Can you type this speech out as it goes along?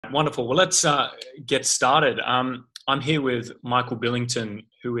right, wonderful. Well, let's get started. I'm here with Michael Billington,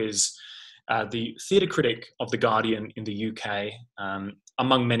 who is the theatre critic of The Guardian in the UK,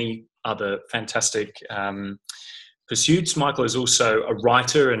 among many other fantastic pursuits. Michael is also a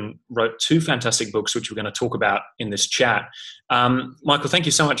writer and wrote two fantastic books, which we're going to talk about in this chat. Michael, thank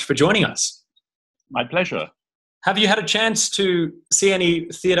you so much for joining us. My pleasure. Have you had a chance to see any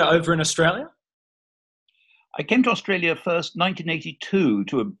theatre over in Australia? I came to Australia first 1982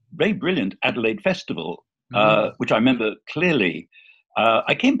 to a very brilliant Adelaide festival, which I remember clearly.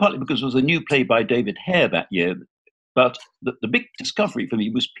 I came partly because there was a new play by David Hare that year, but the big discovery for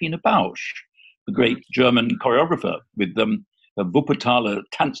me was Pina Bausch, the great German choreographer with the Wuppertaler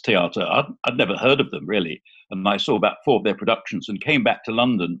Tanztheater. I'd never heard of them, really, and I saw about 4 of their productions and came back to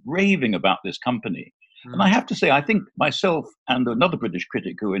London raving about this company. And I have to say, I think myself and another British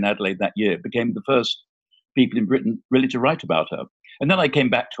critic who were in Adelaide that year became the first people in Britain really to write about her. And then I came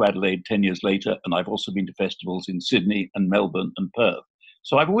back to Adelaide 10 years later, and I've also been to festivals in Sydney and Melbourne and Perth.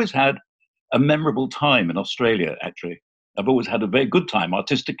 So I've always had a memorable time in Australia, actually. I've always had a very good time,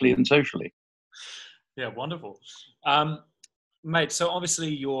 artistically and socially. Yeah, wonderful. Mate, so obviously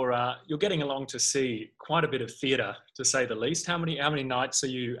you're getting along to see quite a bit of theatre, to say the least. How many nights are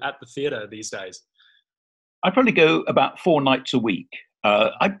you at the theatre these days? I probably go about 4 nights a week.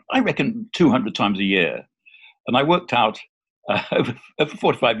 I reckon 200 times a year. And I worked out over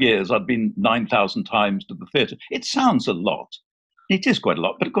 45 years, I'd been 9,000 times to the theatre. It sounds a lot. It is quite a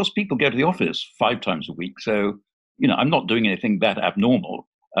lot. But of course, people go to the office 5 times a week. So, I'm not doing anything that abnormal.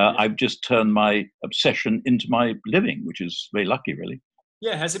 I've just turned my obsession into my living, which is very lucky, really.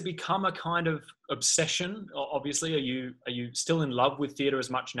 Yeah, has it become a kind of obsession? Obviously, are you still in love with theatre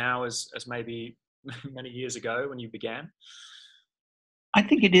as much now as maybe many years ago when you began? I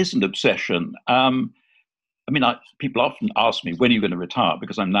think it is an obsession. People often ask me, when are you going to retire?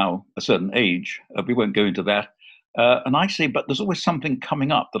 Because I'm now a certain age. We won't go into that. And I say, but there's always something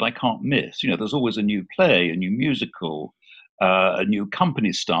coming up that I can't miss. There's always a new play, a new musical, a new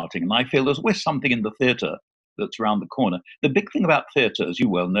company starting. And I feel there's always something in the theatre that's around the corner. The big thing about theatre, as you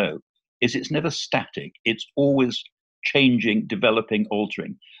well know, is it's never static. It's always changing, developing,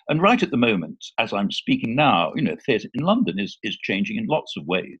 altering. And right at the moment, as I'm speaking now, theatre in London is changing in lots of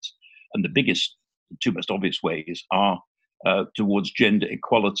ways. And the biggest, 2 most obvious ways are towards gender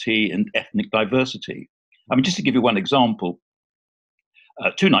equality and ethnic diversity. Just to give you one example,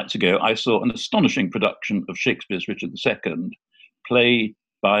 2 nights ago, I saw an astonishing production of Shakespeare's Richard II, played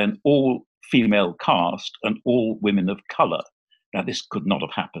by an all-female cast and all women of colour. Now, this could not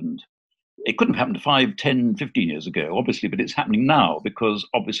have happened. It couldn't have happened 5, 10, 15 years ago, obviously, but it's happening now because,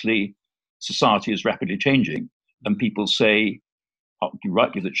 obviously, society is rapidly changing. And people say,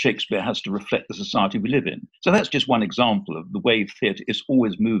 rightly, that Shakespeare has to reflect the society we live in. So that's just one example of the way theatre is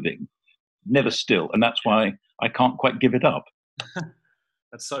always moving, never still. And that's why I can't quite give it up.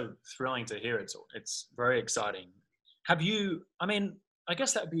 That's so thrilling to hear. It's very exciting. Have you, I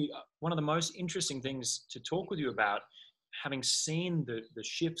guess that would be one of the most interesting things to talk with you about, having seen the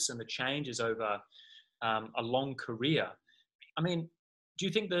shifts and the changes over a long career. Do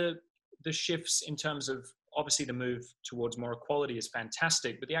you think the shifts in terms of, obviously the move towards more equality is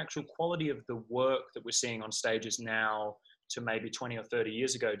fantastic, but the actual quality of the work that we're seeing on stages now to maybe 20 or 30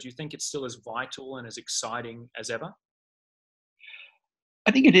 years ago, do you think it's still as vital and as exciting as ever?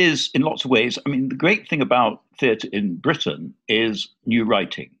 I think it is in lots of ways. The great thing about theatre in Britain is new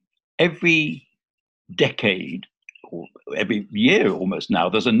writing. Every decade, or every year almost now,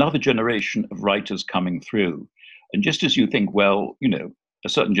 there's another generation of writers coming through. And just as you think, well, a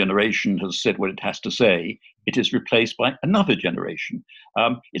certain generation has said what it has to say, it is replaced by another generation.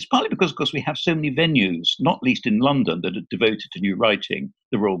 It's partly because, of course, we have so many venues, not least in London, that are devoted to new writing.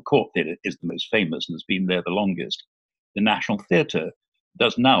 The Royal Court Theatre is the most famous and has been there the longest. The National Theatre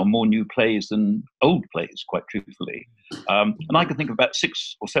does now more new plays than old plays, quite truthfully. And I can think of about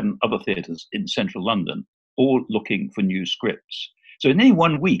 6 or 7 other theatres in central London, all looking for new scripts. So in any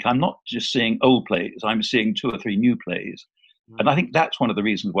one week, I'm not just seeing old plays, I'm seeing 2 or 3 new plays. And I think that's one of the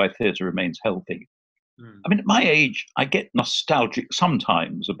reasons why theatre remains healthy. At my age, I get nostalgic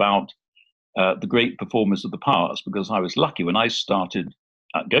sometimes about the great performers of the past, because I was lucky when I started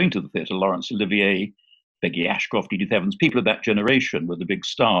going to the theatre. Laurence Olivier, Peggy Ashcroft, Edith Evans, people of that generation were the big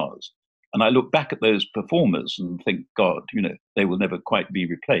stars. And I look back at those performers and think, God, they will never quite be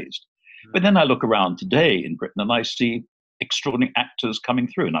replaced. But then I look around today in Britain and I see extraordinary actors coming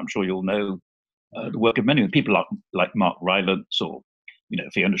through. And I'm sure you'll know the work of many people like Mark Rylance or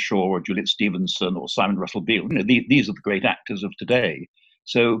Fiona Shaw or Juliet Stevenson or Simon Russell Beale. These are the great actors of today.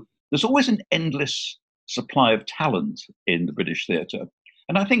 So there's always an endless supply of talent in the British theatre.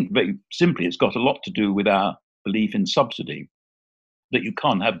 And I think very simply it's got a lot to do with our belief in subsidy, that you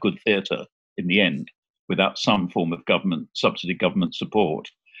can't have good theatre in the end without some form of government subsidy, government support.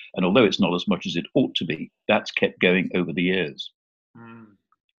 And although it's not as much as it ought to be, that's kept going over the years. Mm.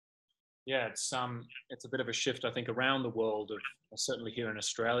 Yeah, it's a bit of a shift, I think, around the world. Of certainly here in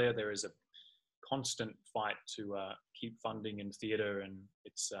Australia, there is a constant fight to keep funding in theatre, and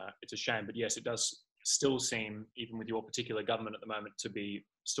it's a shame. But yes, it does still seem, even with your particular government at the moment, to be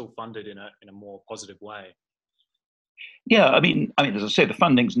still funded in a more positive way. Yeah, as I say, the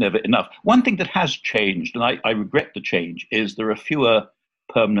funding's never enough. One thing that has changed, and I regret the change, is there are fewer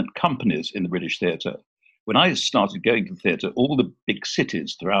permanent companies in the British theatre. When I started going to theatre, all the big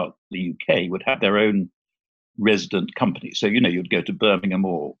cities throughout the UK would have their own resident company. So, you'd go to Birmingham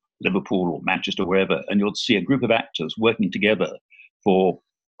or Liverpool or Manchester, wherever, and you'd see a group of actors working together for,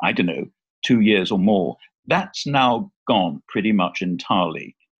 I don't know, 2 years or more. That's now gone pretty much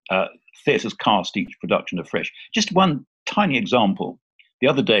entirely. Theatres cast each production afresh. Just one tiny example. The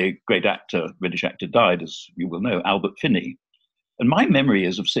other day, great actor, British actor, died, as you will know, Albert Finney. And my memory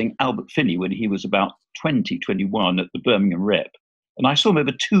is of seeing Albert Finney when he was about 20, 21 at the Birmingham Rep. And I saw him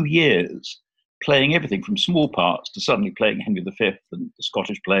over 2 years playing everything from small parts to suddenly playing Henry V and the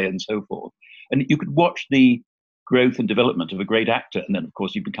Scottish play and so forth. And you could watch the growth and development of a great actor. And then, of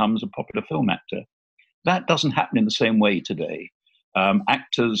course, he becomes a popular film actor. That doesn't happen in the same way today.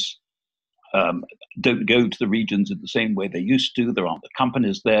 Actors don't go to the regions in the same way they used to. There aren't the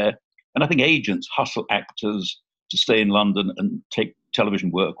companies there. And I think agents hustle actors to stay in London and take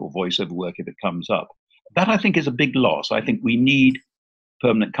television work or voiceover work if it comes up. That, I think, is a big loss. I think we need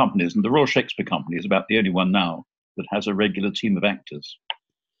permanent companies, and the Royal Shakespeare Company is about the only one now that has a regular team of actors.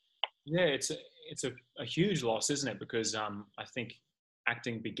 Yeah, it's a huge loss, isn't it? Because I think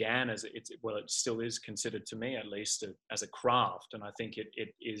acting began as it still is considered, to me at least, as a craft, and I think it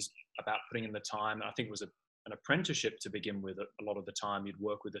is about putting in the time. I think it was an apprenticeship to begin with. A lot of the time you'd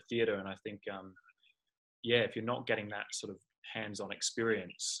work with a theatre, and I think if you're not getting that sort of hands-on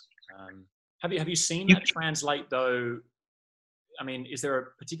experience, have you seen that translate though? I mean, is there a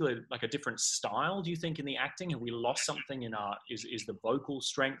particular, like a different style, do you think, in the acting? Have we lost something in is the vocal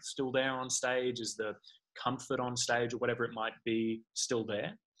strength still there on stage? Is the comfort on stage or whatever it might be still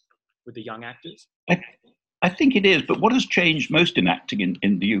there with the young actors? I think it is, but what has changed most in acting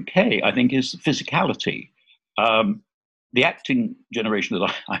in the UK, I think, is the physicality. The acting generation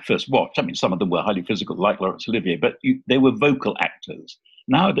that I first watched, I mean, some of them were highly physical, like Laurence Olivier, but they were vocal actors.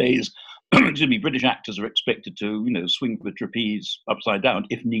 Nowadays, British actors are expected to, swing the trapeze upside down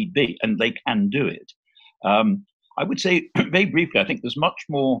if need be, and they can do it. I would say, very briefly, I think there's much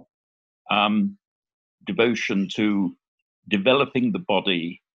more devotion to developing the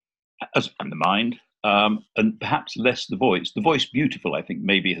body and the mind, and perhaps less the voice. The voice, beautiful, I think,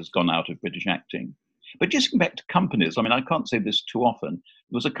 maybe has gone out of British acting. But just going back to companies, I mean, I can't say this too often.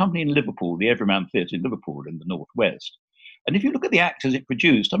 There was a company in Liverpool, the Everyman Theatre in Liverpool in the Northwest. And if you look at the actors it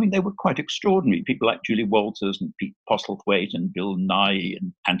produced, I mean, they were quite extraordinary. People like Julie Walters and Pete Postlethwaite and Bill Nye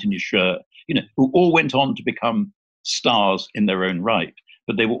and Anthony Sher, who all went on to become stars in their own right.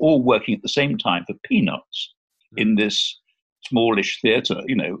 But they were all working at the same time for peanuts in this smallish theatre,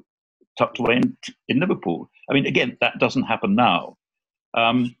 tucked away in Liverpool. I mean, again, that doesn't happen now.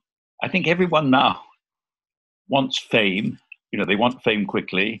 I think everyone now wants fame. They want fame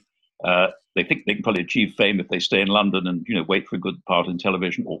quickly. They think they can probably achieve fame if they stay in London and wait for a good part in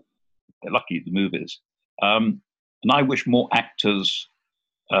television, or they're lucky the movies. And I wish more actors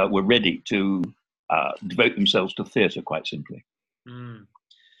were ready to devote themselves to theatre, quite simply. Mm.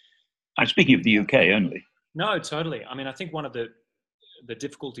 I'm speaking of the UK only. No, totally. I mean, I think one of the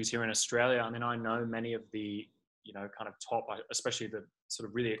difficulties here in Australia, I mean, I know many of the kind of top, especially the sort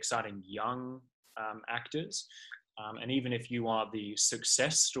of really exciting young actors. And even if you are the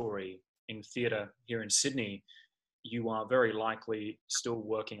success story in theatre here in Sydney, you are very likely still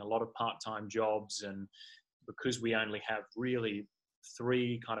working a lot of part-time jobs. And because we only have really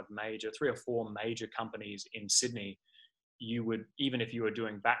three or four major companies in Sydney, you would, even if you were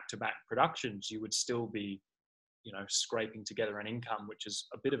doing back-to-back productions, you would still be scraping together an income, which is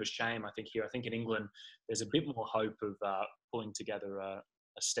a bit of a shame, I think, here. I think in England, there's a bit more hope of pulling together a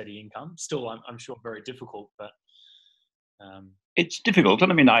steady income. Still, I'm sure very difficult, but... It's difficult.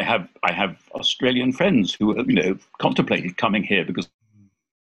 And I mean, I have Australian friends who, contemplated coming here because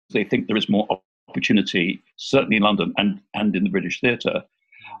they think there is more opportunity, certainly in London and in the British theatre.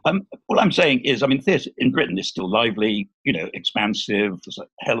 What I'm saying is, I mean, theatre in Britain is still lively, expansive. There's a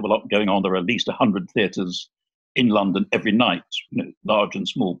hell of a lot going on. There are at least 100 theatres in London every night, large and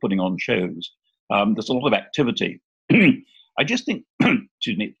small, putting on shows. There's a lot of activity. I just think,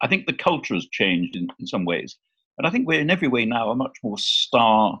 excuse me, I think the culture has changed in some ways. And I think we're in every way now a much more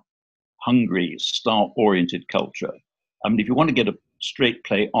star-hungry, star-oriented culture. I mean, if you want to get a straight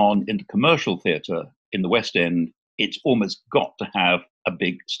play on in the commercial theatre in the West End, it's almost got to have a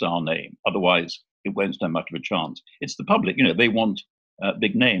big star name. Otherwise, it won't stand much of a chance. It's the public, they want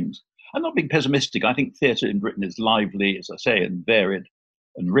big names. I'm not being pessimistic. I think theatre in Britain is lively, as I say, and varied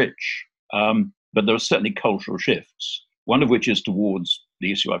and rich. But there are certainly cultural shifts, one of which is towards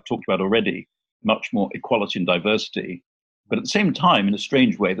the issue I've talked about already, much more equality and diversity. But at the same time, in a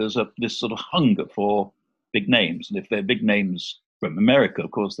strange way, there's this sort of hunger for big names. And if they're big names from America,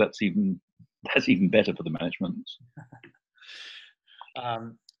 of course, that's even better for the management.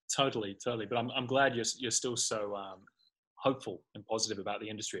 Totally. But I'm glad you're still so hopeful and positive about the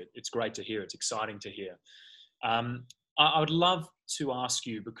industry. It's great to hear. It's exciting to hear. I would love to ask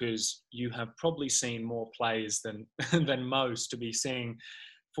you, because you have probably seen more plays than most, to be seeing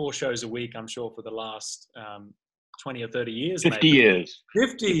 4 shows a week, I'm sure, for the last 20 or 30 years. 50 maybe. years.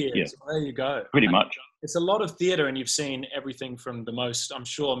 50 years. Yeah. Well, there you go. Pretty much. It's a lot of theatre, and you've seen everything from the most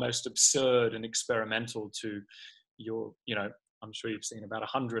absurd and experimental to I'm sure you've seen about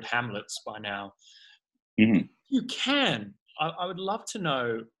 100 Hamlets by now. Mm-hmm. You can. I would love to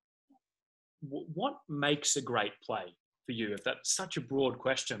know what makes a great play for you, if that's such a broad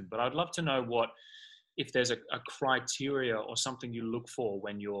question, but I'd love to know if there's a criteria or something you look for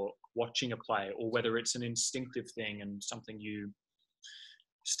when you're watching a play, or whether it's an instinctive thing and something you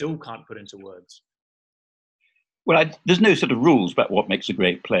still can't put into words. Well, there's no sort of rules about what makes a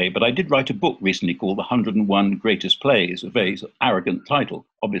great play, but I did write a book recently called The 101 Greatest Plays, a very arrogant title,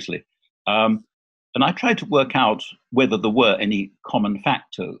 obviously. And I tried to work out whether there were any common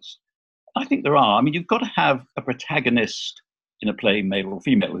factors. I think there are. I mean, you've got to have a protagonist in a play, male or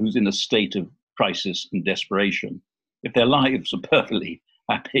female, who's in a state of crisis and desperation. If their lives are perfectly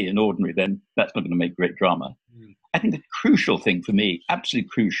happy and ordinary, then that's not going to make great drama. Mm. I think the crucial thing for me, absolutely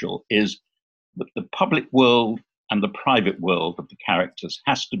crucial, is that the public world and the private world of the characters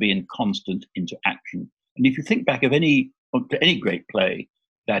has to be in constant interaction. And if you think back of any great play,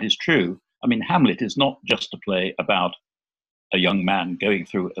 that is true. I mean, Hamlet is not just a play about a young man going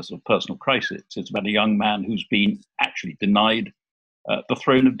through a sort of personal crisis. It's about a young man who's been actually denied the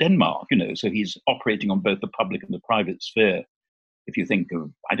throne of Denmark, so he's operating on both the public and the private sphere. If you think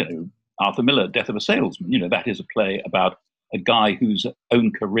of, I don't know, Arthur Miller, Death of a Salesman, that is a play about a guy whose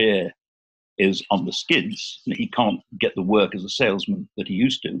own career is on the skids. He can't get the work as a salesman that he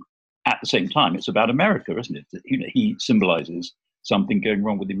used to. At the same time, it's about America, isn't it? He symbolizes something going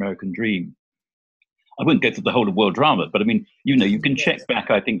wrong with the American dream. I won't go through the whole of world drama, but I mean, you can check back,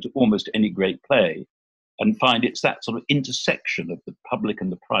 I think, to almost any great play and find it's that sort of intersection of the public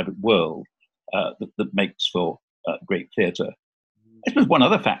and the private world that makes for great theatre. I suppose one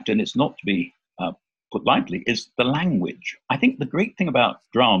other factor, and it's not to be put lightly, is the language. I think the great thing about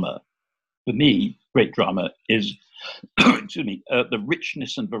drama, for me, great drama, is excuse me, the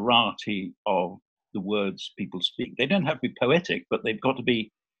richness and variety of the words people speak. They don't have to be poetic, but they've got to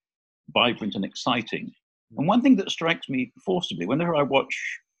be vibrant and exciting. And one thing that strikes me forcibly whenever I watch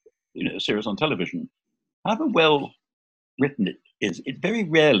a series on television, however well written it is, it very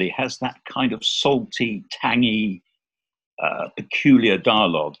rarely has that kind of salty, tangy, peculiar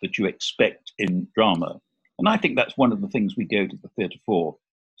dialogue that you expect in drama. And I think that's one of the things we go to the theatre for.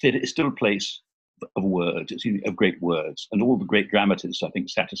 Theatre is still a place of words, it's of great words, and all the great dramatists, I think,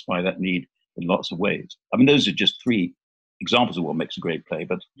 satisfy that need in lots of ways. I mean, those are just 3 examples of what makes a great play,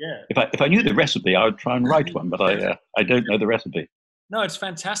 but yeah. If I knew the recipe, I would try and write one, but I don't know the recipe. No, it's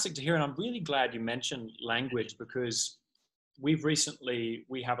fantastic to hear, and I'm really glad you mentioned language, because we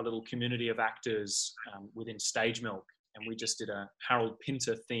have a little community of actors within StageMilk, and we just did a Harold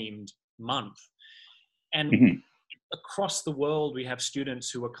Pinter themed month. And across the world, we have students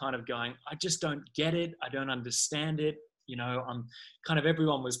who are kind of going, I just don't get it. I don't understand it.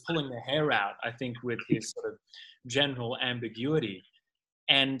 Everyone was pulling their hair out, I think, with his sort of general ambiguity.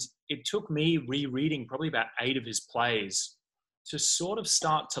 And it took me rereading probably about 8 of his plays to sort of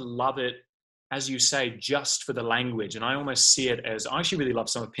start to love it, as you say, just for the language. And I almost see it as, I actually really love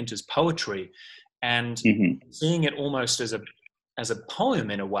some of Pinter's poetry, and seeing it almost as a poem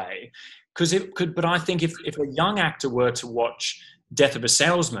in a way. But I think if a young actor were to watch Death of a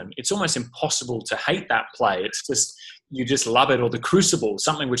Salesman, it's almost impossible to hate that play. It's just, you just love it. Or The Crucible,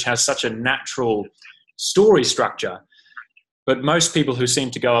 something which has such a natural story structure. But most people who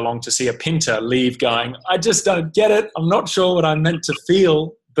seem to go along to see a Pinter leave going, I just don't get it. I'm not sure what I'm meant to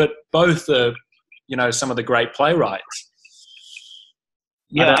feel. But both are, some of the great playwrights.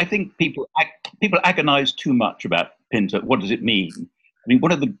 Yeah, I think people agonize too much about Pinter, what does it mean? I mean,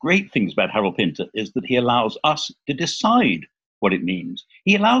 one of the great things about Harold Pinter is that he allows us to decide what it means.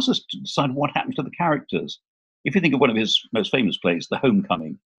 He allows us to decide what happens to the characters. If you think of one of his most famous plays, The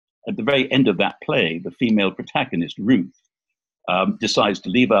Homecoming, at the very end of that play, the female protagonist, Ruth, decides to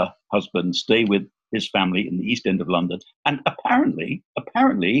leave her husband, stay with his family in the East End of London, and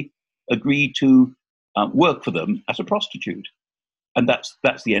apparently agree to work for them as a prostitute. And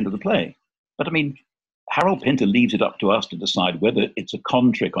that's the end of the play. But I mean, Harold Pinter leaves it up to us to decide whether it's a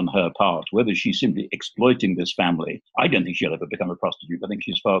con trick on her part, whether she's simply exploiting this family. I don't think she'll ever become a prostitute. I think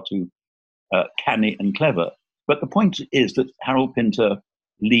she's far too canny and clever. But the point is that Harold Pinter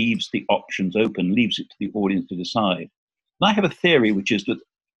leaves the options open, leaves it to the audience to decide. And I have a theory, which is that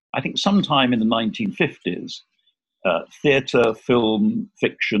I think sometime in the 1950s, theatre, film,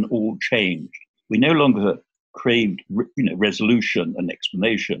 fiction all changed. We no longer craved resolution and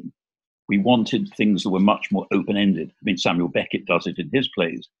explanation. We wanted things that were much more open-ended. I mean, Samuel Beckett does it in his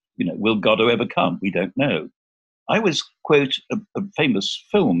plays. Will Godot ever come? We don't know. I always quote a famous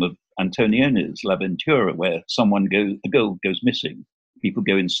film of Antonioni's La Ventura, where a girl goes missing. People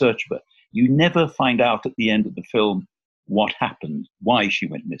go in search of her. You never find out at the end of the film what happened, why she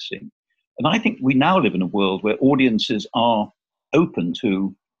went missing. And I think we now live in a world where audiences are open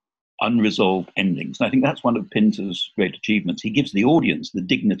to unresolved endings. And I think that's one of Pinter's great achievements. He gives the audience the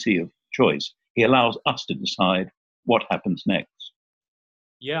dignity of choice. He allows us to decide what happens next.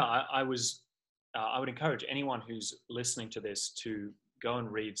 Yeah, I would encourage anyone who's listening to this to go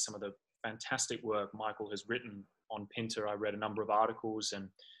and read some of the fantastic work Michael has written on Pinter. I read a number of articles, and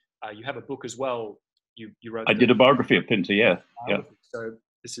you have a book as well. You wrote. I did a biography of Pinter. Yeah. So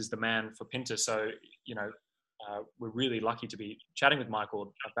this is the man for Pinter. So we're really lucky to be chatting with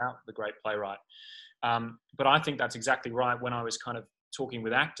Michael about the great playwright. But I think that's exactly right. When I was kind of talking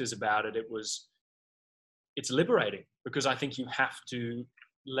with actors about it, it's liberating, because I think you have to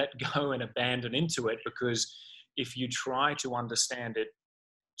let go and abandon into it, because if you try to understand it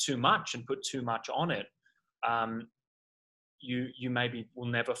too much and put too much on it, you maybe will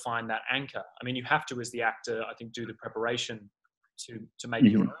never find that anchor. I mean, you have to, as the actor, I think, do the preparation to make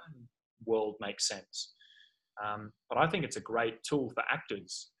your own world make sense. But I think it's a great tool for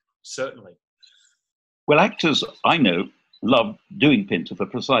actors, certainly. Well, actors, I know, love doing Pinter for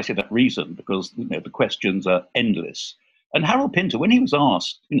precisely that reason, because the questions are endless. And Harold Pinter, when he was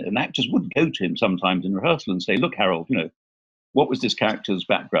asked, and actors would go to him sometimes in rehearsal and say, "Look, Harold, what was this character's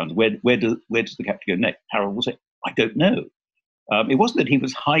background? Where does the character go next?" Harold will say, "I don't know." It wasn't that he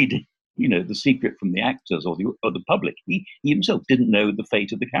was hiding, the secret from the actors or the public. He himself didn't know the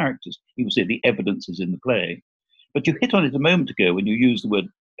fate of the characters. He would say the evidence is in the play. But you hit on it a moment ago when you used the word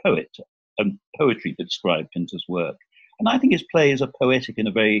poet and poetry to describe Pinter's work. And I think his plays are poetic in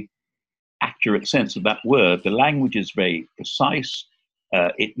a very accurate sense of that word. The language is very precise.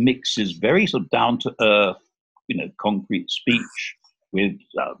 It mixes very sort of down to earth, concrete speech with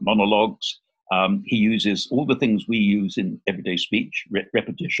monologues. He uses all the things we use in everyday speech,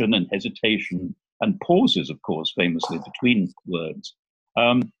 repetition and hesitation, and pauses, of course, famously between words.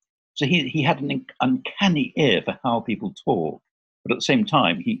 So he had an uncanny ear for how people talk, but at the same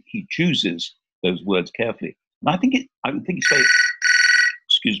time, he chooses those words carefully. And I would think it's very,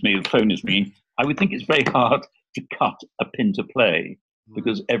 excuse me, the phone is ringing. I would think it's very hard to cut a Pinter play,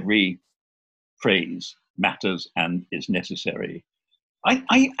 because every phrase matters and is necessary.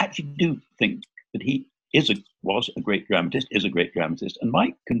 I actually do think that he was a great dramatist, and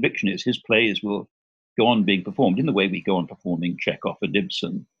my conviction is his plays will go on being performed in the way we go on performing Chekhov and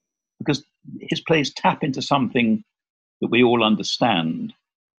Ibsen, because his plays tap into something that we all understand,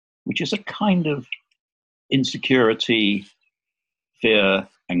 which is a kind of insecurity, fear,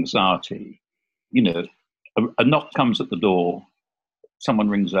 anxiety. A knock comes at the door, someone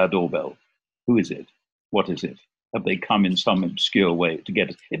rings our doorbell. Who is it? What is it? Have they come in some obscure way to get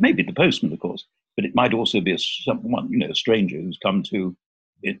us? It may be the postman, of course, but it might also be someone, a stranger who's come to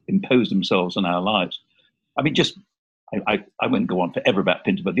impose themselves on our lives. I mean, I won't go on forever about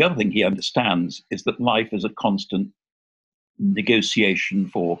Pinter, but the other thing he understands is that life is a constant negotiation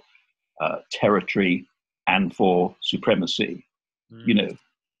for territory and for supremacy.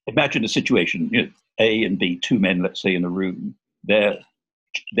 Imagine a situation, A and B, two men, let's say, in a room, they're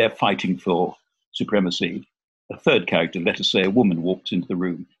fighting for supremacy. A third character, let us say a woman, walks into the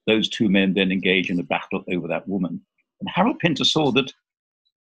room. Those two men then engage in a battle over that woman. And Harold Pinter saw that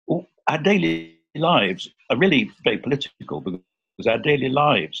our daily lives are really very political, because our daily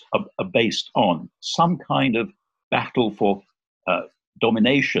lives are based on some kind of battle for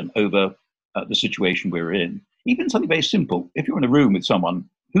domination over the situation we're in. Even something very simple. If you're in a room with someone,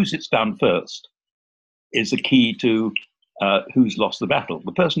 who sits down first? is the key to who's lost the battle.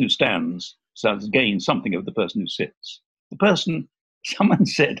 The person who stands has gained something over the person who sits. The person, someone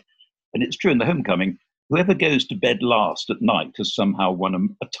said, and it's true in the Homecoming, whoever goes to bed last at night has somehow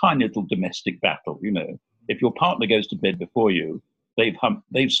won a tiny little domestic battle. You know, if your partner goes to bed before you,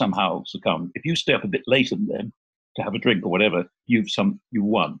 they've somehow succumbed. If you stay up a bit later than them to have a drink or whatever, you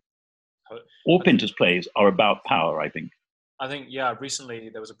won. All Pinter's plays are about power, I think. I think, yeah, recently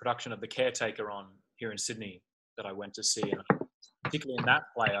there was a production of The Caretaker on here in Sydney that I went to see. And particularly in that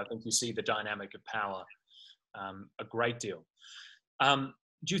play, I think you see the dynamic of power a great deal.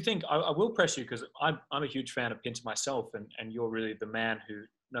 Do you think, I will press you because I'm a huge fan of Pinter myself, and you're really the man who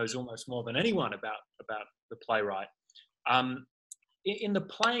knows almost more than anyone about the playwright. In the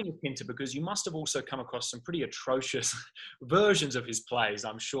playing of Pinter, because you must have also come across some pretty atrocious versions of his plays,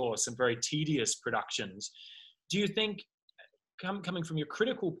 I'm sure, some very tedious productions. Do you think, coming from your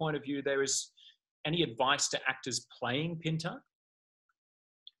critical point of view, there is any advice to actors playing Pinter?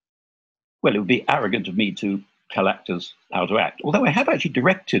 Well, it would be arrogant of me to tell actors how to act, although I have actually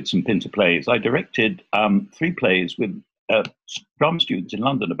directed some Pinter plays. I directed 3 plays with drama students in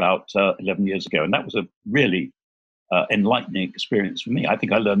London about 11 years ago, and that was a really enlightening experience for me. I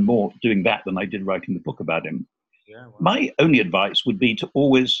think I learned more doing that than I did writing the book about him. Yeah, wow. My only advice would be to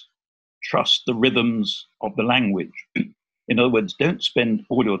always trust the rhythms of the language. In other words, don't spend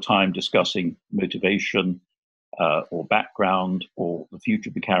all your time discussing motivation or background or the future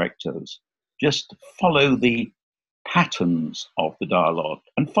of the characters. Just follow the patterns of the dialogue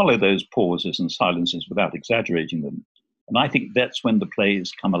and follow those pauses and silences without exaggerating them. And I think that's when the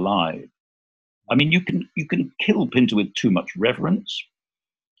plays come alive. I mean, you can kill Pinter with too much reverence.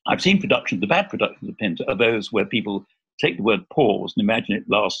 I've seen productions, the bad productions of Pinter are those where people take the word pause and imagine it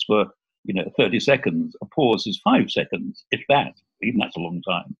lasts for 30 seconds. A pause is 5 seconds, if that. Even that's a long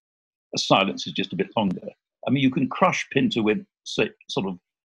time. A silence is just a bit longer. I mean, you can crush Pinter with sort of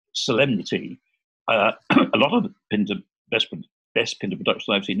solemnity. A lot of Pinter best Pinter productions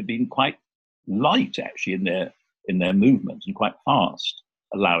I've seen have been quite light, actually, in their movements and quite fast,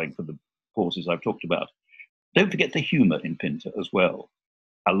 allowing for the pauses I've talked about. Don't forget the humor in Pinter as well.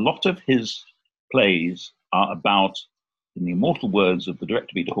 A lot of his plays are about, in the immortal words of the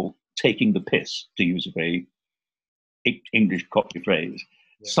director Peter Hall, taking the piss, to use a very English Cockney phrase.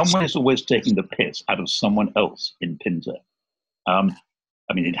 Yeah. Someone is always taking the piss out of someone else in Pinter.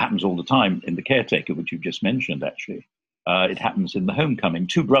 I mean, it happens all the time in The Caretaker, which you've just mentioned, actually. It happens in The Homecoming.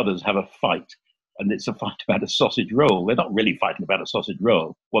 2 brothers have a fight, and it's a fight about a sausage roll. They're not really fighting about a sausage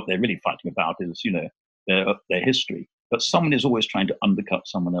roll. What they're really fighting about is, their history. But someone is always trying to undercut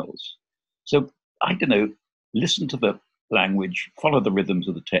someone else. So, I don't know, listen to the language, follow the rhythms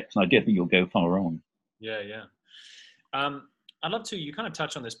of the text, and I don't think you'll go far wrong. Yeah, yeah. I'd love to, you kind of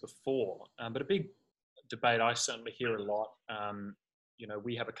touched on this before, but a big debate I certainly hear a lot.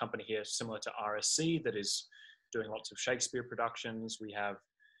 We have a company here similar to RSC that is doing lots of Shakespeare productions. We have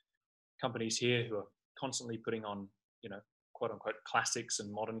companies here who are constantly putting on, quote unquote, classics and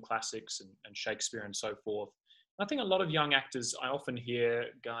modern classics and Shakespeare and so forth. I think a lot of young actors I often hear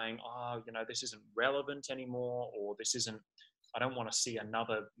going, this isn't relevant anymore, or this isn't, I don't want to see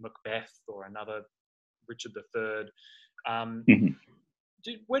another Macbeth or another Richard III.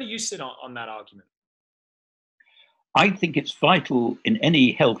 Where do you sit on that argument? I think it's vital in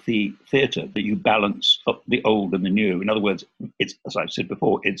any healthy theatre that you balance up the old and the new. In other words, it's, as I've said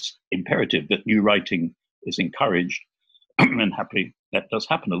before, it's imperative that new writing is encouraged, and happily that does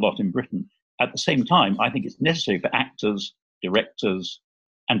happen a lot in Britain. At the same time, I think it's necessary for actors, directors,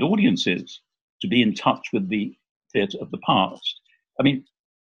 and audiences to be in touch with the theatre of the past. I mean,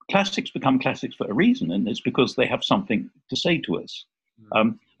 classics become classics for a reason, and it's because they have something to say to us.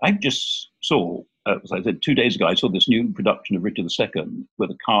 I just saw, as I said, 2 days ago, I saw this new production of Richard II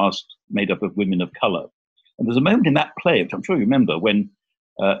with a cast made up of women of colour. And there's a moment in that play, which I'm sure you remember, when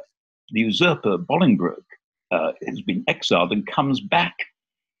the usurper Bolingbroke has been exiled and comes back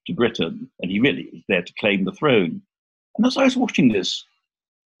to Britain, and he really is there to claim the throne. And as I was watching this,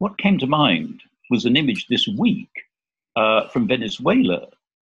 what came to mind was an image this week from Venezuela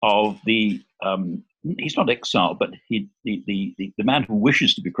of the he's not exiled, but the man who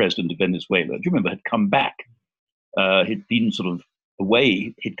wishes to be president of Venezuela, do you remember, had come back. He'd been sort of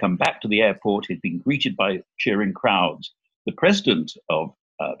away. He'd come back to the airport. He'd been greeted by cheering crowds. The president of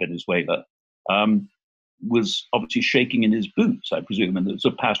Venezuela was obviously shaking in his boots, I presume, and there's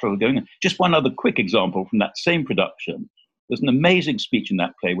a pastoral going on. Just one other quick example from that same production. There's an amazing speech in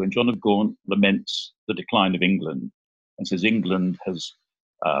that play when John of Gaunt laments the decline of England and says England has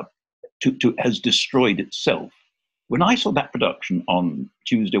destroyed itself. When I saw that production on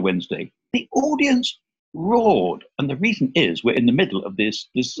Tuesday, Wednesday, the audience roared. And the reason is we're in the middle of this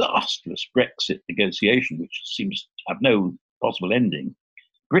disastrous Brexit negotiation, which seems to have no possible ending.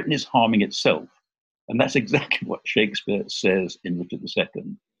 Britain is harming itself. And that's exactly what Shakespeare says in Richard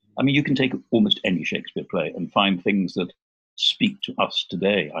II. I mean, you can take almost any Shakespeare play and find things that speak to us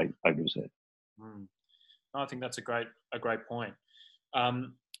today, I would say. Mm. I think that's a great point.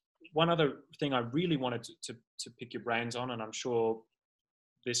 Um, one other thing I really wanted to pick your brains on, and I'm sure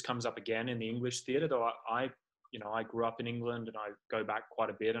this comes up again in the English theatre, though I grew up in England and I go back quite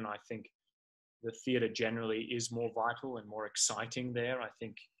a bit, and I think the theatre generally is more vital and more exciting there. I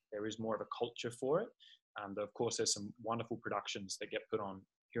think there is more of a culture for it. Though of course there's some wonderful productions that get put on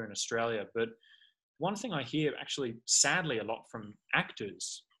here in Australia. But one thing I hear actually sadly a lot from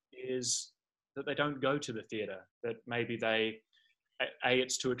actors is that they don't go to the theatre, that maybe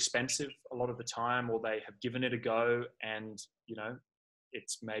it's too expensive a lot of the time, or they have given it a go and,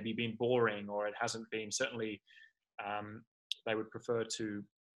 it's maybe been boring, or it hasn't been, certainly they would prefer to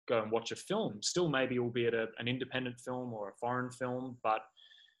go and watch a film, still maybe albeit an independent film or a foreign film. But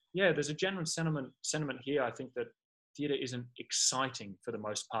yeah, there's a general sentiment here. I think that theatre isn't exciting for the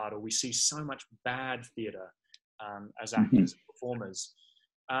most part, or we see so much bad theatre as actors and performers.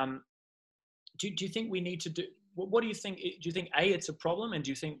 Do you think we need to do? What do you think? Do you think it's a problem, and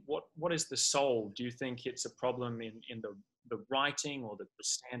do you think what is the soul? Do you think it's a problem in the writing, or the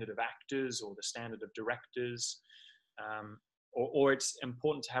standard of actors, or the standard of directors, or it's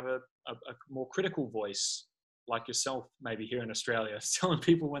important to have a more critical voice like yourself, maybe here in Australia, telling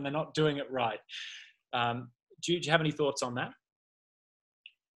people when they're not doing it right? Do you have any thoughts on that?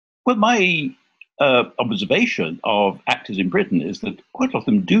 Well, my observation of actors in Britain is that quite a lot of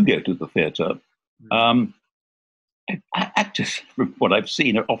them do go to the theatre. Actors, from what I've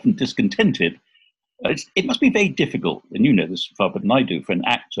seen, are often discontented. It must be very difficult, and you know this far better than I do, for an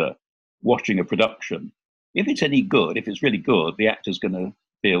actor watching a production. If it's any good, if it's really good, the actor's going to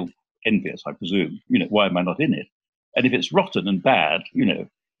feel envious, I presume. Why am I not in it? And if it's rotten and bad,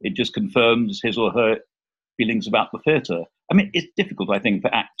 it just confirms his or her feelings about the theatre. I mean, it's difficult, I think,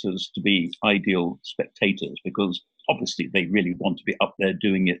 for actors to be ideal spectators, because obviously they really want to be up there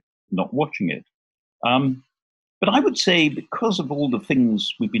doing it, not watching it. But I would say, because of all the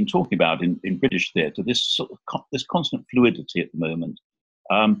things we've been talking about in British theatre, this this constant fluidity at the moment.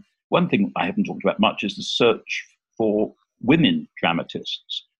 One thing I haven't talked about much is the search for women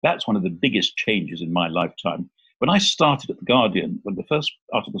dramatists. That's one of the biggest changes in my lifetime. When I started at The Guardian, one of the first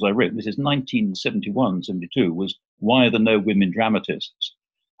articles I wrote, this is 1971, 72, was "Why are there no women dramatists?"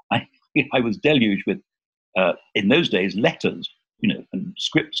 I was deluged with, in those days, letters, and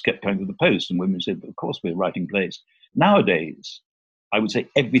scripts kept coming to the post, and women said, of course we're writing plays. Nowadays, I would say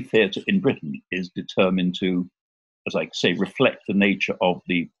every theatre in Britain is determined to, as I say, reflect the nature of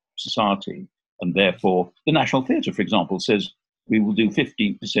the society. And therefore, the National Theatre, for example, says we will do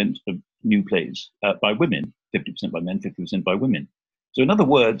 50% of new plays by women, 50% by men, 50% by women. So in other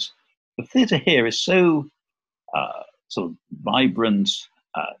words, the theatre here is so sort of vibrant,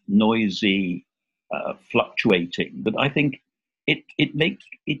 noisy, fluctuating, that I think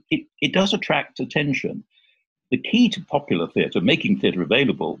it does attract attention. The key to popular theatre, making theatre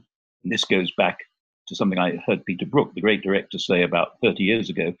available, and this goes back to something I heard Peter Brook, the great director, say about 30 years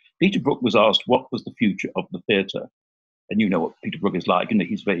ago. Peter Brook was asked what was the future of the theatre. And you know what Peter Brook is like,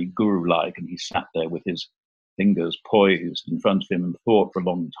 he's very guru-like, and he sat there with his fingers poised in front of him and thought for a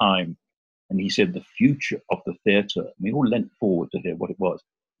long time. And he said, the future of the theatre, and we all leant forward to hear what it was.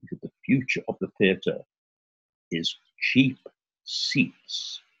 He said, the future of the theatre is cheap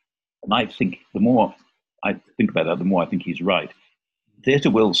seats. And I think the more I think about that, the more I think he's right.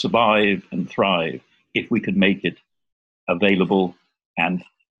 Theatre will survive and thrive if we can make it available and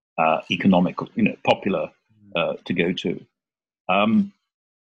economical, popular to go to. I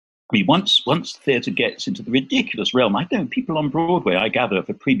mean, once theatre gets into the ridiculous realm, I know people on Broadway, I gather,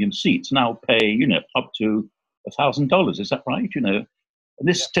 for premium seats now pay, up to $1,000. Is that right? And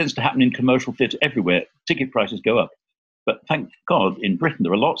this tends to happen in commercial theatre everywhere. Ticket prices go up. But thank God, in Britain,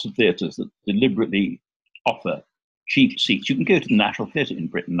 there are lots of theatres that deliberately offer cheap seats. You can go to the National Theatre in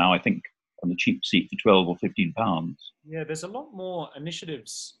Britain now, I think, on the cheap seat for £12 or £15. Yeah, there's a lot more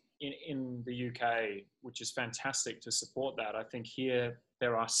initiatives in the UK, which is fantastic to support that. I think here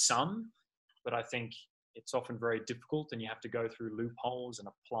there are some, but I think it's often very difficult, and you have to go through loopholes and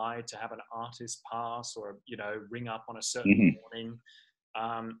apply to have an artist pass, or ring up on a certain morning.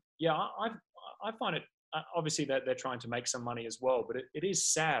 I find it, obviously that they're trying to make some money as well, but it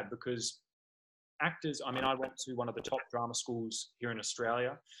is sad because actors, I mean, I went to one of the top drama schools here in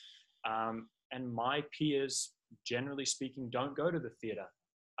Australia, and my peers, generally speaking, don't go to the theatre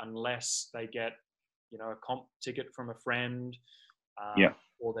unless they get you know, a comp ticket from a friend, Yeah.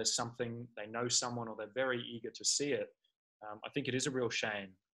 or there's something, they know someone, or they're very eager to see it. I think it is a real shame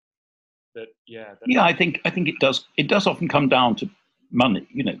that, yeah. That, Yeah, I think it does often come down to money,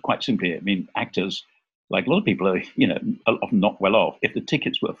 quite simply. I mean, actors, like a lot of people, are, often not well off. If the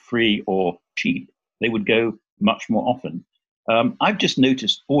tickets were free or cheap, they would go much more often. I've just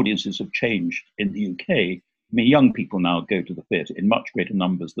noticed audiences have changed in the UK. I mean, young people now go to the theatre in much greater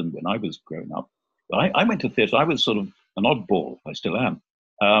numbers than when I was growing up. I went to theatre. I was sort of an oddball. I still am,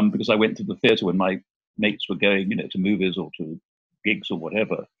 because I went to the theatre when my mates were going, to movies or to gigs or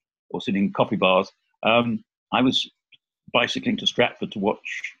whatever, or sitting in coffee bars. I was bicycling to Stratford to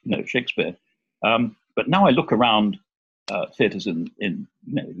watch, Shakespeare. But now I look around theatres in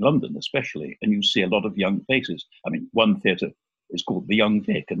London, especially, and you see a lot of young faces. I mean, one theatre is called the Young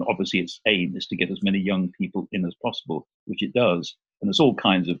Vic, and obviously its aim is to get as many young people in as possible, which it does. And there's all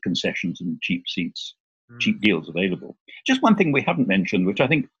kinds of concessions and cheap seats, cheap deals available. Just one thing we haven't mentioned, which I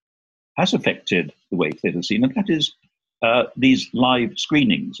think has affected the way theatre's seen, and that is these live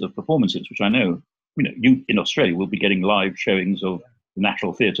screenings of performances, which I know, you in Australia will be getting live showings of the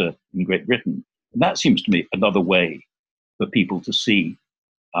National Theatre in Great Britain. And that seems to me another way for people to see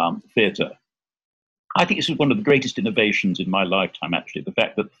theatre. I think this is one of the greatest innovations in my lifetime, actually, the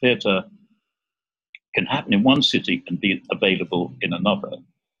fact that theatre can happen in one city and be available in another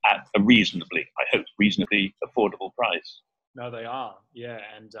at a reasonably, I hope, reasonably affordable price. no, they are, yeah,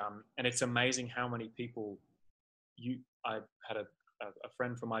 and it's amazing how many people I had a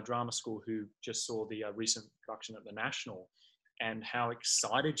friend from my drama school who just saw the recent production at the National, and how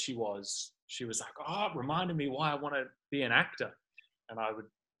excited she was. She was like, "Oh, it reminded me why I want to be an actor." And I would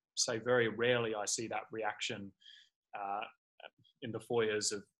say very rarely I see that reaction uh, in the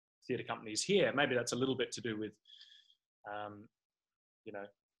foyers of theatre companies here. Maybe that's a little bit to do with, you know,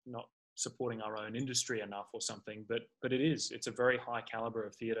 not supporting our own industry enough or something. But it's a very high caliber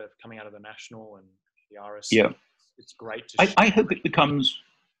of theatre coming out of the National and the RSC. Yeah, It's great to I hope it becomes.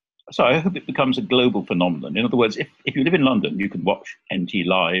 I hope it becomes a global phenomenon. In other words, if you live in London, you can watch NT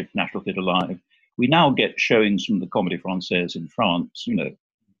Live, National Theatre Live. We now get showings from the Comédie Française in France,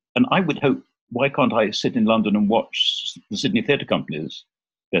 and I would hope, why can't I sit in London and watch the Sydney Theatre Company's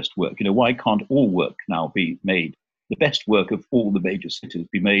best work? Why can't all work now be made, the best work of all the major cities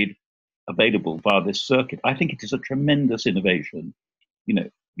be made available via this circuit? I think it is a tremendous innovation.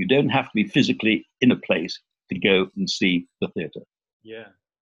 You don't have to be physically in a place to go and see the theatre. Yeah.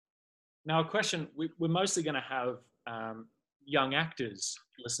 Now, a question, we're mostly going to have young actors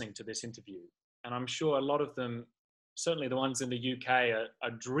listening to this interview. And I'm sure a lot of them, certainly the ones in the UK,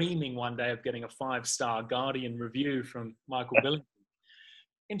 are dreaming one day of getting a 5-star Guardian review from Michael Billington.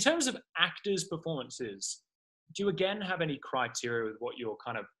 In terms of actors' performances, do you again have any criteria with what you're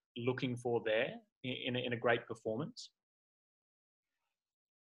kind of looking for there in a great performance?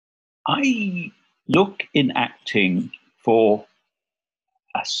 I look in acting for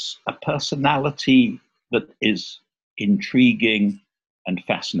a personality that is intriguing and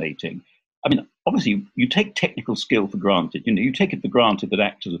fascinating. I mean, obviously, you take technical skill for granted. You take it for granted that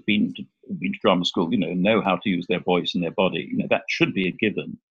actors have been to drama school, know how to use their voice and their body. That should be a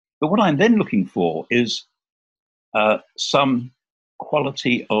given. But what I'm then looking for is some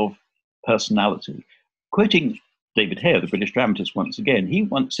quality of personality. Quoting David Hare, the British dramatist, once again, he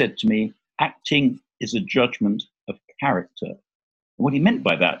once said to me, "Acting is a judgment of character." What he meant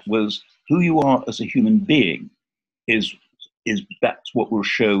by that was who you are as a human being is that's what will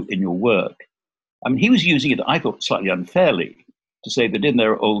show in your work. I mean, he was using it, I thought, slightly unfairly to say that in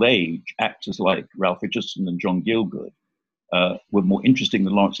their old age, actors like Ralph Richardson and John Gielgud were more interesting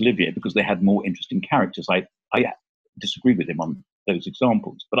than Laurence Olivier because they had more interesting characters. I disagree with him on those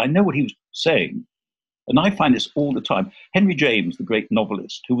examples, but I know what he was saying. And I find this all the time. Henry James, the great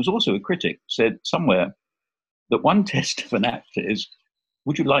novelist, who was also a critic, said somewhere that one test of an actor is,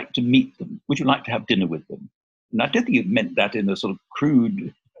 would you like to meet them? Would you like to have dinner with them? And I don't think he meant that in a sort of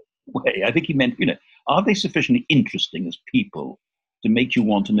crude way. I think he meant, are they sufficiently interesting as people to make you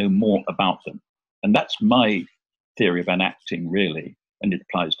want to know more about them? And that's my theory of an acting, really. And it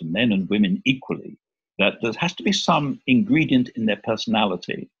applies to men and women equally, that there has to be some ingredient in their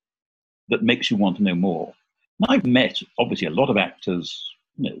personality that makes you want to know more. And I've met, obviously, a lot of actors,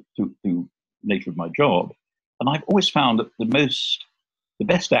 through the nature of my job. And I've always found that the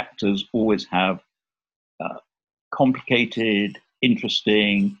best actors always have complicated,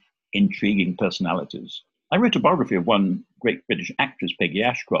 interesting, intriguing personalities. I wrote a biography of one great British actress, Peggy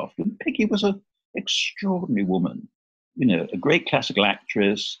Ashcroft, and Peggy was an extraordinary woman, a great classical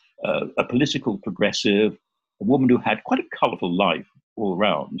actress, a political progressive, a woman who had quite a colourful life all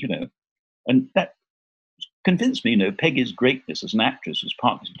around, and that convinced me, Peggy's greatness as an actress was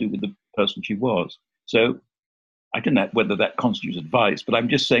partly to do with the person she was. So I don't know whether that constitutes advice, but I'm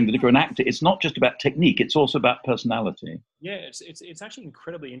just saying that if you're an actor, it's not just about technique, it's also about personality. Yeah, it's actually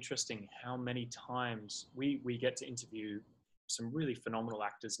incredibly interesting how many times we get to interview some really phenomenal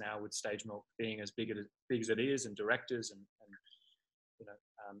actors now, with StageMilk being as big as it is, and directors and you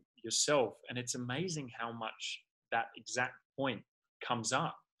know yourself, and it's amazing how much that exact point comes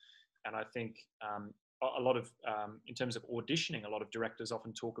up. And I think a lot of in terms of auditioning, a lot of directors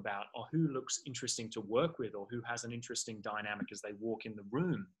often talk about, oh, who looks interesting to work with, or who has an interesting dynamic as they walk in the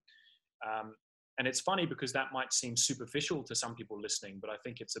room. Um, and it's funny because that might seem superficial to some people listening, but I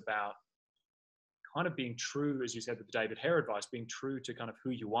think it's about kind of being true, as you said with the David Hare advice, being true to kind of who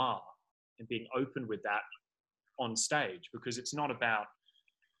you are and being open with that on stage, because it's not about,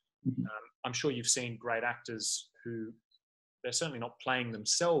 I'm sure you've seen great actors who they're certainly not playing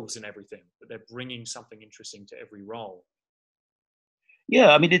themselves in everything, but they're bringing something interesting to every role.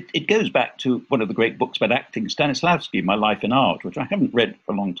 Yeah, I mean, it goes back to one of the great books about acting, Stanislavski, My Life in Art, which I haven't read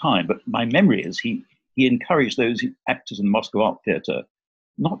for a long time, but my memory is he encouraged those actors in the Moscow Art Theatre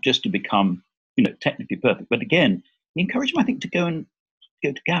not just to become, technically perfect, but again, he encouraged them, I think, to go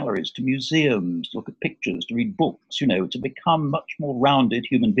to galleries, to museums, to look at pictures, to read books, to become much more rounded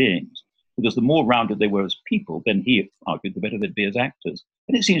human beings. Because the more rounded they were as people, then he argued the better they'd be as actors.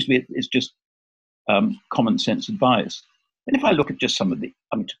 And it seems to me it's just common sense advice. And if I look at just some of to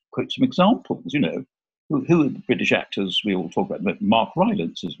quote some examples, who are the British actors we all talk about? But Mark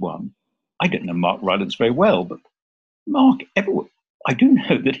Rylance is one. I don't know Mark Rylance very well, but I do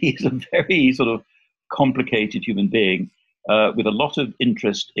know that he's a very sort of complicated human being with a lot of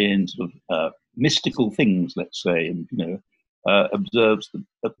interest in sort of mystical things, let's say, and observes the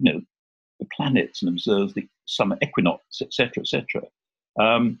planets and observes the summer equinox, etc., etc.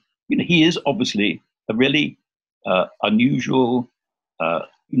 He is obviously a really unusual,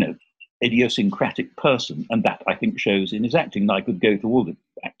 idiosyncratic person, and that I think shows in his acting. And I could go to all the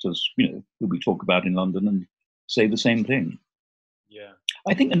actors, who we talk about in London, and say the same thing. Yeah,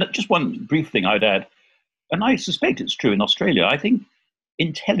 I think, and just one brief thing I'd add, and I suspect it's true in Australia. I think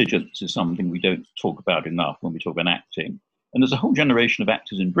intelligence is something we don't talk about enough when we talk about acting. And there's a whole generation of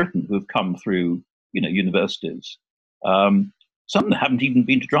actors in Britain who have come through, universities. Some that haven't even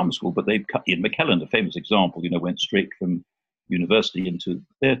been to drama school, but they've cut. Ian McKellen, a famous example, went straight from university into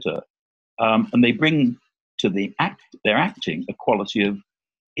theatre, and they bring to their acting a quality of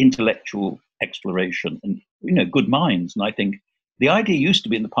intellectual exploration and good minds. And I think the idea used to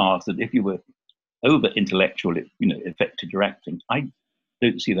be in the past that if you were over intellectual, it affected your acting. I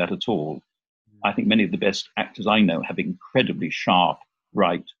don't see that at all. I think many of the best actors I know have incredibly sharp,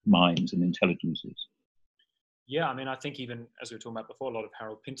 bright minds and intelligences. Yeah, I mean, I think even as we were talking about before, a lot of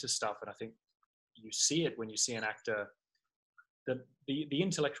Harold Pinter stuff, and I think you see it when you see an actor, the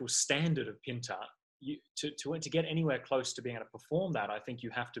intellectual standard of Pinter, to get anywhere close to being able to perform that, I think you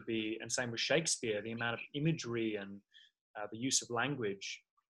have to be, and same with Shakespeare, the amount of imagery and the use of language,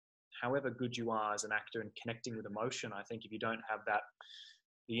 however good you are as an actor and connecting with emotion, I think if you don't have that,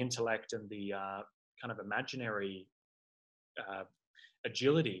 the intellect and the kind of imaginary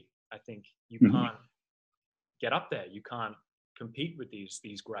agility, I think you can't get up there. You can't compete with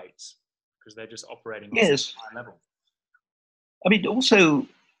these greats because they're just operating on such a high level. I mean, also,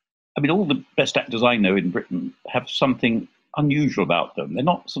 all the best actors I know in Britain have something unusual about them. They're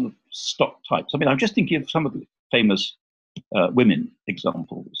not sort of stock types. I mean, I'm just thinking of some of the famous women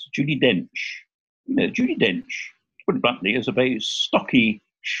examples. Judi Dench. Judi Dench, to put it bluntly, is a very stocky,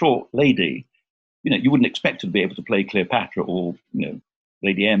 short lady. You wouldn't expect her to be able to play Cleopatra or,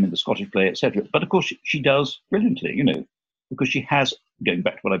 Lady M in the Scottish play, etc. But of course, she does brilliantly, because she has, going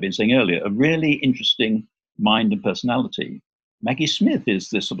back to what I've been saying earlier, a really interesting mind and personality. Maggie Smith is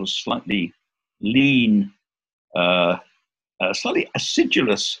this sort of slightly lean, slightly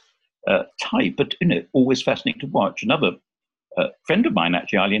acidulous type, but always fascinating to watch. Another friend of mine,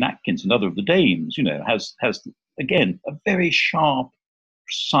 actually, Eileen Atkins, another of the dames, has again a very sharp,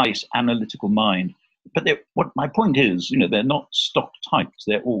 precise, analytical mind. But what my point is, they're not stock types.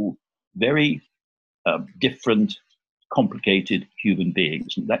 They're all very different, complicated human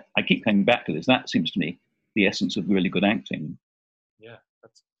beings. And that I keep coming back to this. That seems to me the essence of really good acting. Yeah,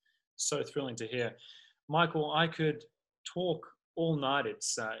 that's so thrilling to hear, Michael. I could talk all night.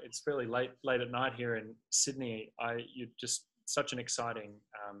 It's fairly late at night here in Sydney. You're just such an exciting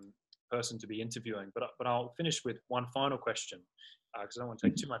person to be interviewing. But I'll finish with one final question because I don't want to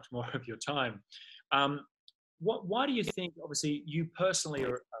take too much more of your time. Why do you think, obviously, you personally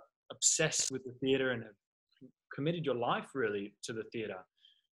are obsessed with the theatre and have committed your life really to the theatre?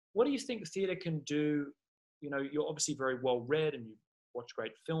 What do you think theatre can do you're obviously very well read and you watch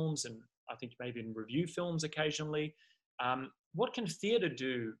great films, and I think maybe even review films occasionally. What can theatre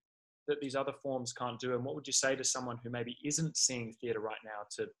do that these other forms can't do? And what would you say to someone who maybe isn't seeing theatre right now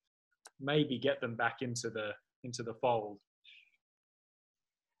to maybe get them back into the fold?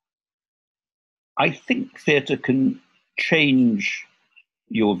 I think theatre can change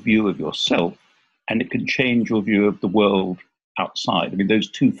your view of yourself, and it can change your view of the world outside. I mean, those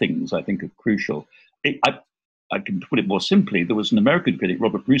two things I think are crucial. I can put it more simply. There was an American critic,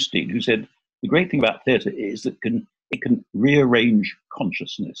 Robert Brustein, who said the great thing about theatre is that it can rearrange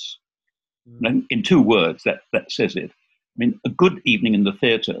consciousness. And in two words, that says it. I mean, a good evening in the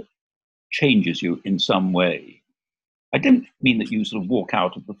theatre changes you in some way. I don't mean that you sort of walk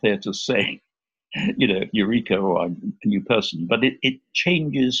out of the theatre saying, eureka, or I'm a new person, but it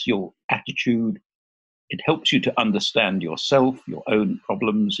changes your attitude. It helps you to understand yourself, your own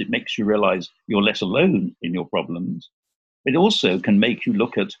problems. It makes you realize you're less alone in your problems. It also can make you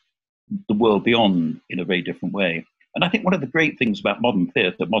look at the world beyond in a very different way. And I think one of the great things about modern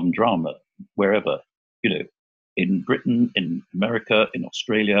theatre, modern drama, wherever, in Britain, in America, in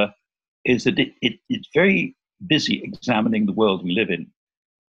Australia, is that it's very busy examining the world we live in.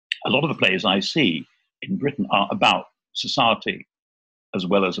 A lot of the plays I see in Britain are about society as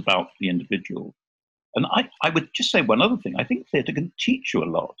well as about the individual. And I would just say one other thing. I think theatre can teach you a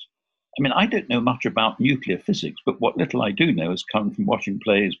lot. I mean, I don't know much about nuclear physics, but what little I do know has come from watching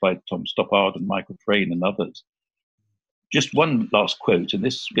plays by Tom Stoppard and Michael Frayn and others. Just one last quote, and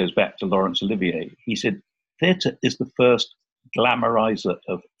this goes back to Laurence Olivier. He said, "Theatre is the first glamorizer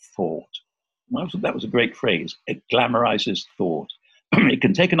of thought." That was a great phrase. It glamorizes thought. It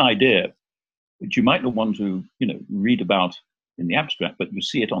can take an idea which you might not want to, read about in the abstract, but you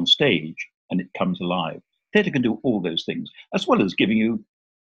see it on stage and it comes alive. Theatre can do all those things, as well as giving you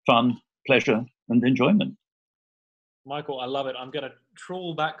fun, pleasure, and enjoyment. Michael, I love it. I'm going to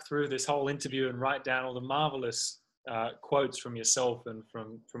trawl back through this whole interview and write down all the marvelous quotes from yourself and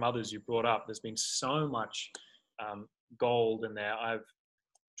from others you brought up. There's been so much gold in there. I've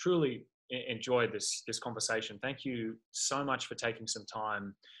truly enjoyed this conversation. Thank you so much for taking some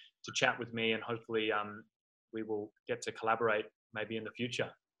time to chat with me, and hopefully we will get to collaborate maybe in the future.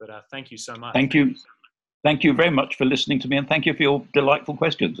 But thank you so much. Thank you. Thank you very much for listening to me, and thank you for your delightful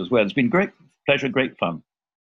questions as well. It's been great pleasure, great fun.